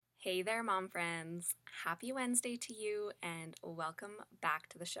Hey there, mom friends. Happy Wednesday to you and welcome back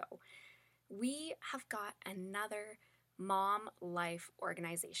to the show. We have got another mom life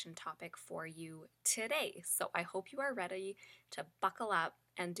organization topic for you today. So I hope you are ready to buckle up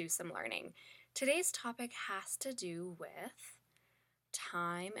and do some learning. Today's topic has to do with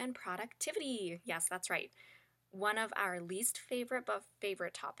time and productivity. Yes, that's right. One of our least favorite but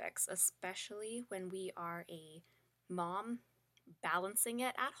favorite topics, especially when we are a mom balancing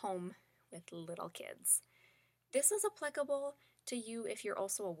it at home with little kids. This is applicable to you if you're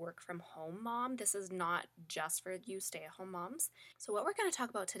also a work from home mom. This is not just for you stay at home moms. So, what we're going to talk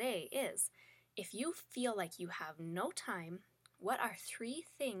about today is if you feel like you have no time, what are 3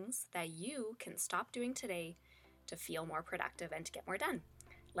 things that you can stop doing today to feel more productive and to get more done?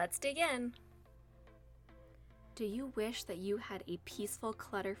 Let's dig in. Do you wish that you had a peaceful,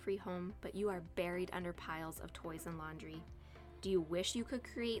 clutter-free home, but you are buried under piles of toys and laundry? Do you wish you could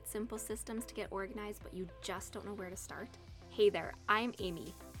create simple systems to get organized, but you just don't know where to start? Hey there, I'm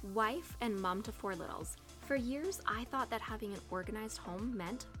Amy, wife and mom to 4 littles. For years, I thought that having an organized home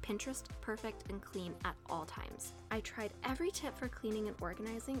meant Pinterest perfect and clean at all times. I tried every tip for cleaning and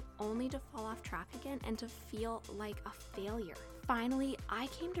organizing only to fall off track again and to feel like a failure. Finally, I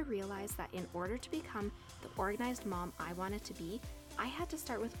came to realize that in order to become the organized mom I wanted to be, I had to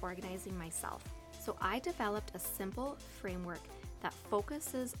start with organizing myself. So I developed a simple framework that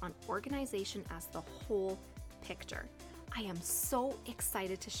focuses on organization as the whole picture. I am so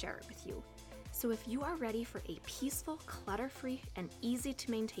excited to share it with you. So if you are ready for a peaceful, clutter-free, and easy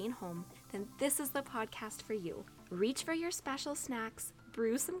to maintain home, then this is the podcast for you. Reach for your special snacks,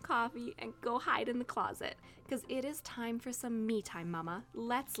 brew some coffee, and go hide in the closet, because it is time for some me time, mama.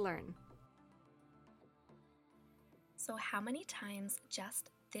 Let's learn. So how many times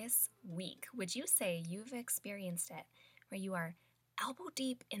just this week would you say you've experienced it where you are elbow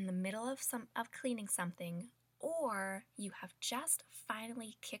deep in the middle of cleaning something, or you have just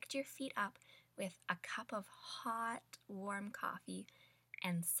finally kicked your feet up with a cup of hot, warm coffee,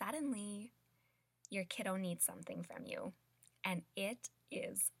 and suddenly your kiddo needs something from you, and it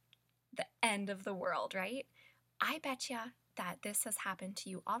is the end of the world, right? I betcha that this has happened to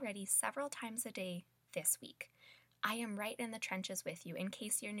you already several times a day this week. I am right in the trenches with you. In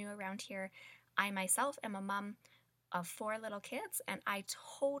case you're new around here, I myself am a mom of 4 little kids, and I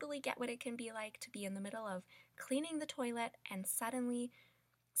totally get what it can be like to be in the middle of cleaning the toilet and suddenly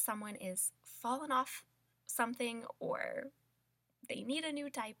someone is fallen off something or they need a new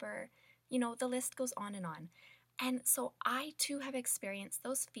diaper. You know, the list goes on. And so I too have experienced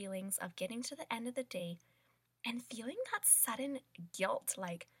those feelings of getting to the end of the day and feeling that sudden guilt,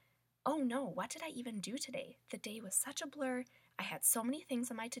 like, oh no, what did I even do today? The day was such a blur. I had so many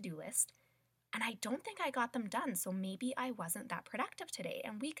things on my to-do list, and I don't think I got them done, so maybe I wasn't that productive today,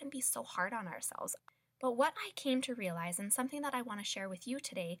 and we can be so hard on ourselves. But what I came to realize, and something that I want to share with you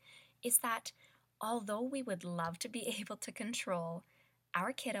today, is that although we would love to be able to control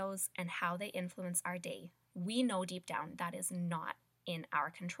our kiddos and how they influence our day, we know deep down that is not in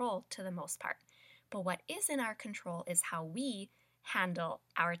our control to the most part. But what is in our control is how we handle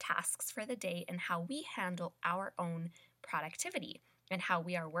our tasks for the day and how we handle our own productivity and how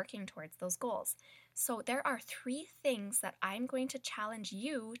we are working towards those goals. So there are 3 things that I'm going to challenge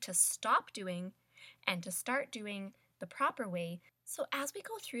you to stop doing and to start doing the proper way. So as we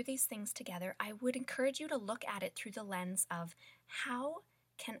go through these things together, I would encourage you to look at it through the lens of how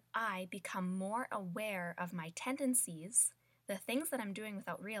can I become more aware of my tendencies, the things that I'm doing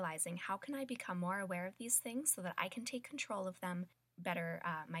without realizing. How can I become more aware of these things so that I can take control of them better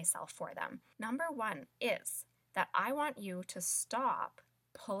myself for them? Number 1 is that I want you to stop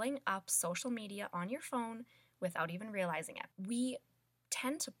pulling up social media on your phone without even realizing it. We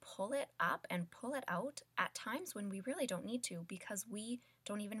tend to pull it up and pull it out at times when we really don't need to because we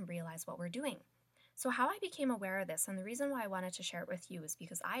don't even realize what we're doing. So how I became aware of this, and the reason why I wanted to share it with you, is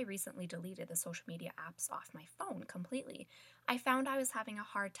because I recently deleted the social media apps off my phone completely. I found I was having a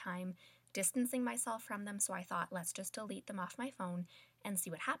hard time distancing myself from them, so I thought, let's just delete them off my phone and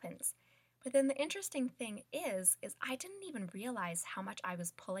see what happens. But then the interesting thing is I didn't even realize how much I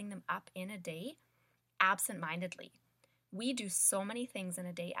was pulling them up in a day absent-mindedly. We do so many things in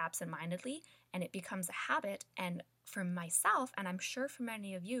a day absent-mindedly, and it becomes a habit. And for myself, and I'm sure for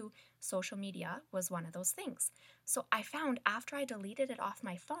many of you, social media was one of those things. So I found after I deleted it off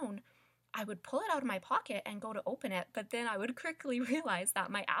my phone, I would pull it out of my pocket and go to open it, but then I would quickly realize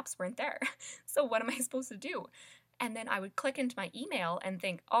that my apps weren't there. So what am I supposed to do? And then I would click into my email and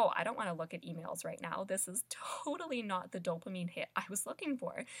think, oh, I don't want to look at emails right now. This is totally not the dopamine hit I was looking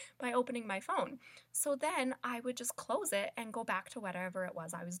for by opening my phone. So then I would just close it and go back to whatever it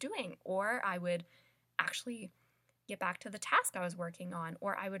was I was doing. Or I would actually get back to the task I was working on.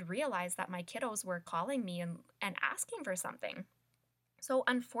 Or I would realize that my kiddos were calling me and asking for something. So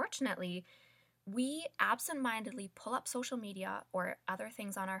unfortunately, we absentmindedly pull up social media or other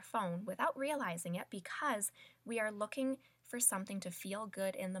things on our phone without realizing it because we are looking for something to feel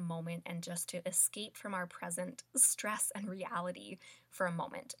good in the moment and just to escape from our present stress and reality for a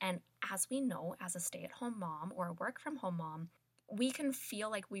moment. And as we know, as a stay-at-home mom or a work-from-home mom, we can feel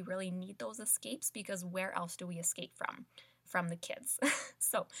like we really need those escapes because where else do we escape from? From the kids.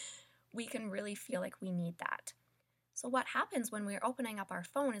 So we can really feel like we need that. So what happens when we're opening up our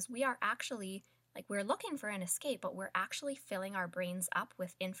phone is we are actually, like, we're looking for an escape, but we're actually filling our brains up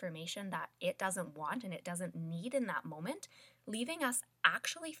with information that it doesn't want and it doesn't need in that moment, leaving us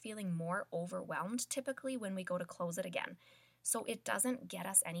actually feeling more overwhelmed typically when we go to close it again. So it doesn't get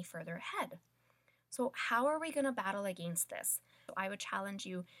us any further ahead. So how are we going to battle against this? So I would challenge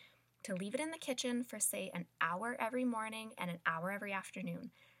you to leave it in the kitchen for, say, an hour every morning and an hour every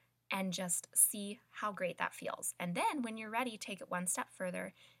afternoon, and just see how great that feels. And then when you're ready, take it one step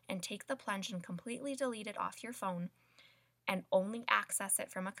further and take the plunge and completely delete it off your phone and only access it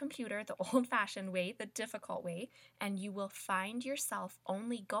from a computer, the old-fashioned way, the difficult way, and you will find yourself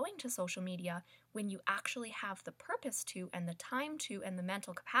only going to social media when you actually have the purpose to and the time to and the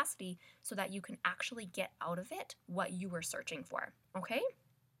mental capacity so that you can actually get out of it what you were searching for, okay?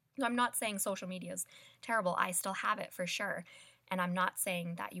 I'm not saying social media is terrible. I still have it for sure. And I'm not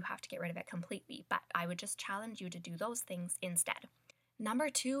saying that you have to get rid of it completely, but I would just challenge you to do those things instead. Number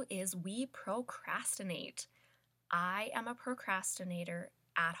 2 is we procrastinate. I am a procrastinator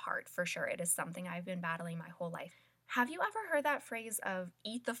at heart, for sure. It is something I've been battling my whole life. Have you ever heard that phrase of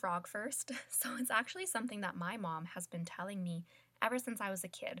eat the frog first? So it's actually something that my mom has been telling me ever since I was a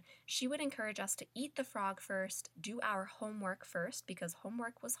kid. She would encourage us to eat the frog first, do our homework first, because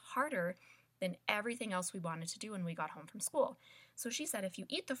homework was harder than everything else we wanted to do when we got home from school. So she said, if you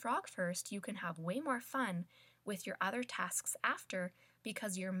eat the frog first, you can have way more fun with your other tasks after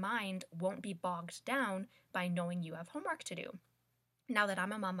because your mind won't be bogged down by knowing you have homework to do. Now that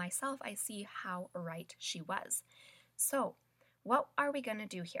I'm a mom myself, I see how right she was. So what are we going to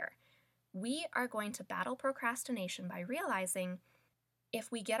do here? We are going to battle procrastination by realizing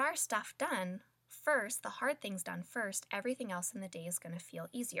if we get our stuff done first, the hard things done first, everything else in the day is going to feel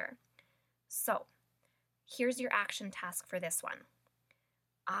easier. So here's your action task for this one.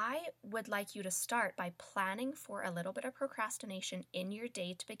 I would like you to start by planning for a little bit of procrastination in your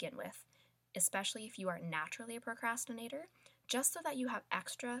day to begin with, especially if you are naturally a procrastinator, just so that you have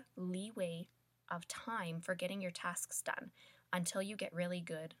extra leeway of time for getting your tasks done until you get really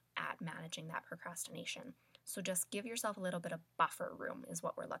good at managing that procrastination. So just give yourself a little bit of buffer room is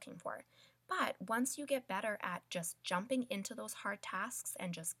what we're looking for. But once you get better at just jumping into those hard tasks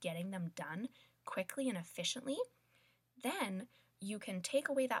and just getting them done quickly and efficiently, then you can take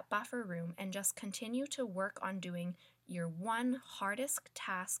away that buffer room and just continue to work on doing your one hardest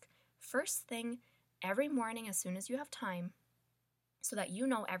task first thing every morning as soon as you have time, so that you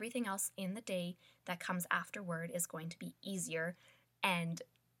know everything else in the day that comes afterward is going to be easier, and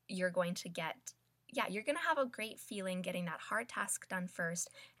you're going to have a great feeling getting that hard task done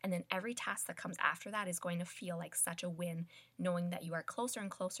first, and then every task that comes after that is going to feel like such a win, knowing that you are closer and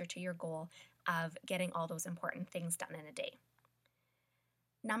closer to your goal of getting all those important things done in a day.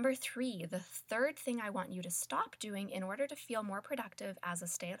 Number 3, the third thing I want you to stop doing in order to feel more productive as a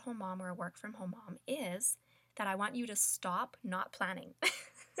stay-at-home mom or a work-from-home mom is that I want you to stop not planning.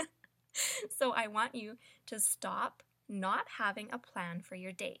 So I want you to stop not having a plan for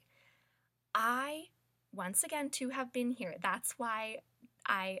your day. I, once again, too, have been here. That's why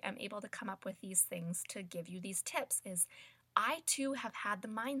I am able to come up with these things to give you these tips, is I, too, have had the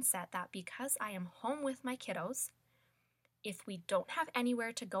mindset that because I am home with my kiddos, if we don't have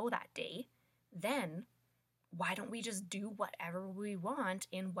anywhere to go that day, then why don't we just do whatever we want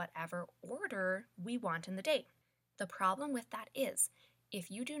in whatever order we want in the day? The problem with that is, if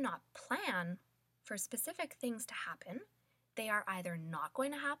you do not plan for specific things to happen, they are either not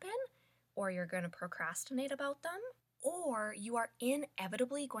going to happen, or you're going to procrastinate about them, or you are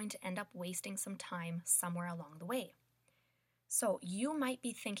inevitably going to end up wasting some time somewhere along the way. So you might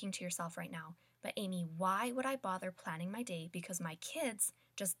be thinking to yourself right now, but Amy, why would I bother planning my day? Because my kids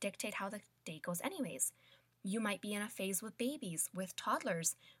just dictate how the day goes anyways. You might be in a phase with babies, with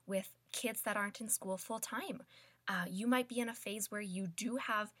toddlers, with kids that aren't in school full time. You might be in a phase where you do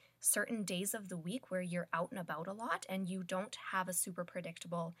have certain days of the week where you're out and about a lot and you don't have a super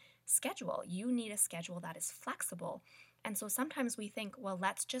predictable schedule. You need a schedule that is flexible. And so sometimes we think, well,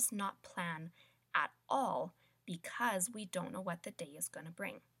 let's just not plan at all because we don't know what the day is going to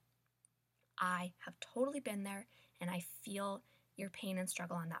bring. I have totally been there, and I feel your pain and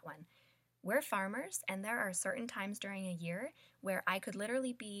struggle on that one. We're farmers, and there are certain times during a year where I could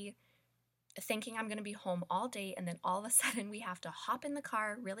literally be thinking I'm going to be home all day, and then all of a sudden we have to hop in the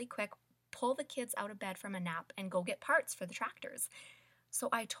car really quick, pull the kids out of bed from a nap, and go get parts for the tractors. So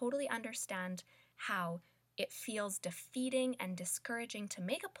I totally understand how it feels defeating and discouraging to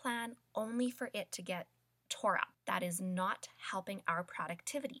make a plan only for it to get tore up. That is not helping our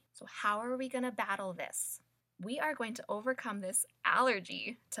productivity. So how are we going to battle this? We are going to overcome this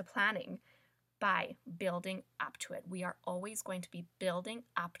allergy to planning by building up to it. We are always going to be building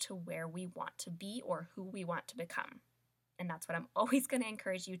up to where we want to be or who we want to become. And that's what I'm always going to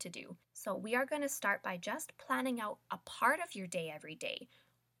encourage you to do. So we are going to start by just planning out a part of your day every day,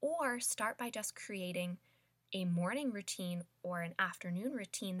 or start by just creating a morning routine or an afternoon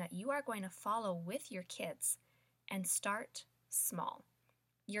routine that you are going to follow with your kids, and start small.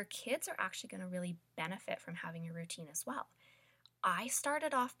 Your kids are actually going to really benefit from having a routine as well. I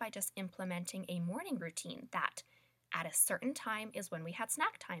started off by just implementing a morning routine that at a certain time is when we had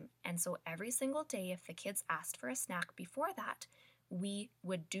snack time. And so every single day, if the kids asked for a snack before that, we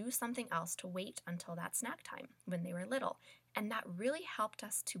would do something else to wait until that snack time when they were little. And that really helped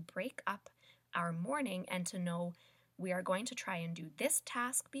us to break up our morning and to know we are going to try and do this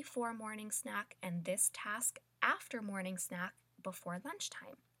task before morning snack and this task after morning snack before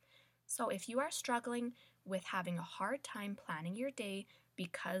lunchtime. So if you are struggling with having a hard time planning your day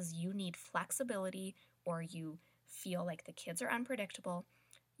because you need flexibility or you feel like the kids are unpredictable,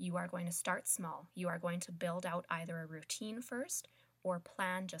 you are going to start small. You are going to build out either a routine first or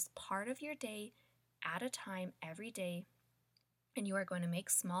plan just part of your day at a time every day, and you are going to make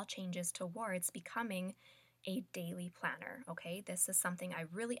small changes towards becoming a daily planner, okay? This is something I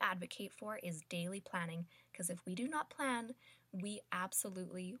really advocate for, is daily planning, because if we do not plan, we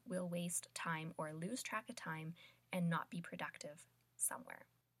absolutely will waste time or lose track of time and not be productive somewhere.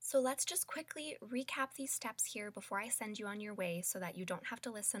 So let's just quickly recap these steps here before I send you on your way so that you don't have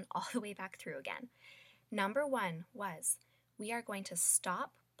to listen all the way back through again. Number 1 was we are going to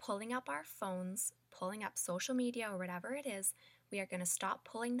stop pulling up our phones, pulling up social media or whatever it is. We are going to stop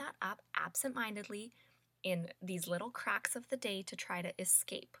pulling that up absentmindedly in these little cracks of the day to try to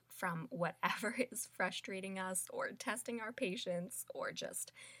escape from whatever is frustrating us or testing our patience or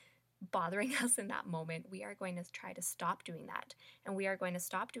just bothering us in that moment. We are going to try to stop doing that. And we are going to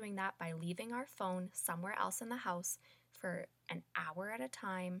stop doing that by leaving our phone somewhere else in the house for an hour at a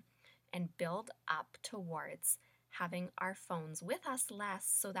time and build up towards having our phones with us less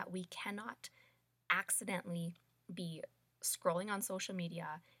so that we cannot accidentally be scrolling on social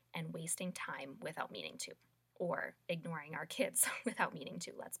media and wasting time without meaning to, or ignoring our kids without meaning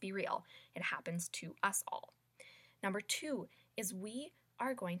to. Let's be real. It happens to us all. Number 2 is we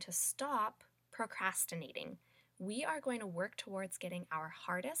are going to stop procrastinating. We are going to work towards getting our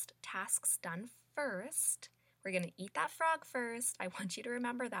hardest tasks done first. We're going to eat that frog first. I want you to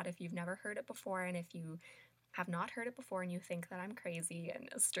remember that if you've never heard it before, and if you have not heard it before and you think that I'm crazy and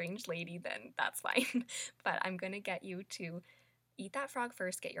a strange lady, then that's fine. But I'm going to get you to eat that frog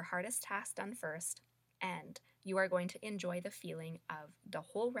first, get your hardest task done first, and you are going to enjoy the feeling of the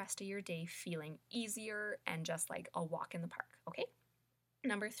whole rest of your day feeling easier and just like a walk in the park, okay?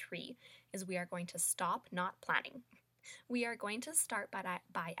 Number 3 is we are going to stop not planning. We are going to start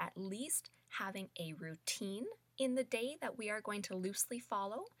by at least having a routine in the day that we are going to loosely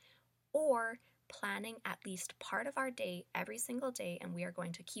follow, or planning at least part of our day every single day, and we are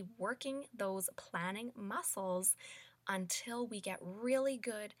going to keep working those planning muscles until we get really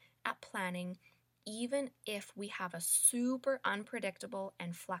good at planning. Even if we have a super unpredictable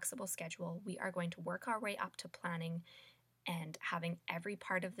and flexible schedule, we are going to work our way up to planning and having every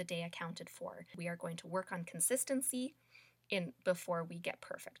part of the day accounted for. We are going to work on consistency before we get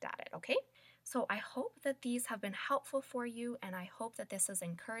perfect at it, okay? So I hope that these have been helpful for you, and I hope that this has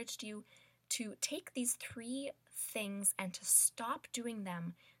encouraged you to take these 3 things and to stop doing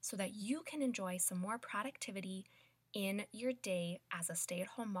them so that you can enjoy some more productivity in your day as a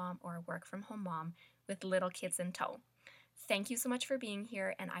stay-at-home mom or a work-from-home mom with little kids in tow. Thank you so much for being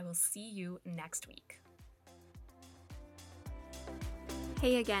here, and I will see you next week.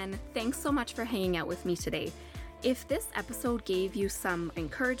 Hey again, thanks so much for hanging out with me today. If this episode gave you some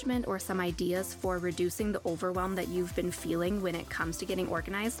encouragement or some ideas for reducing the overwhelm that you've been feeling when it comes to getting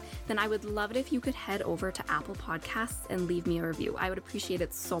organized, then I would love it if you could head over to Apple Podcasts and leave me a review. I would appreciate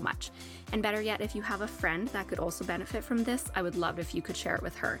it so much. And better yet, if you have a friend that could also benefit from this, I would love if you could share it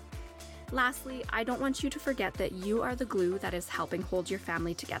with her. Lastly, I don't want you to forget that you are the glue that is helping hold your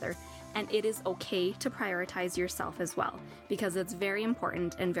family together, and it is okay to prioritize yourself as well, because it's very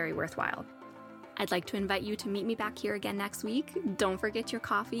important and very worthwhile. I'd like to invite you to meet me back here again next week. Don't forget your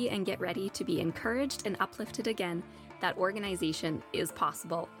coffee and get ready to be encouraged and uplifted again that organization is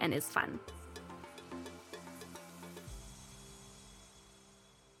possible and is fun.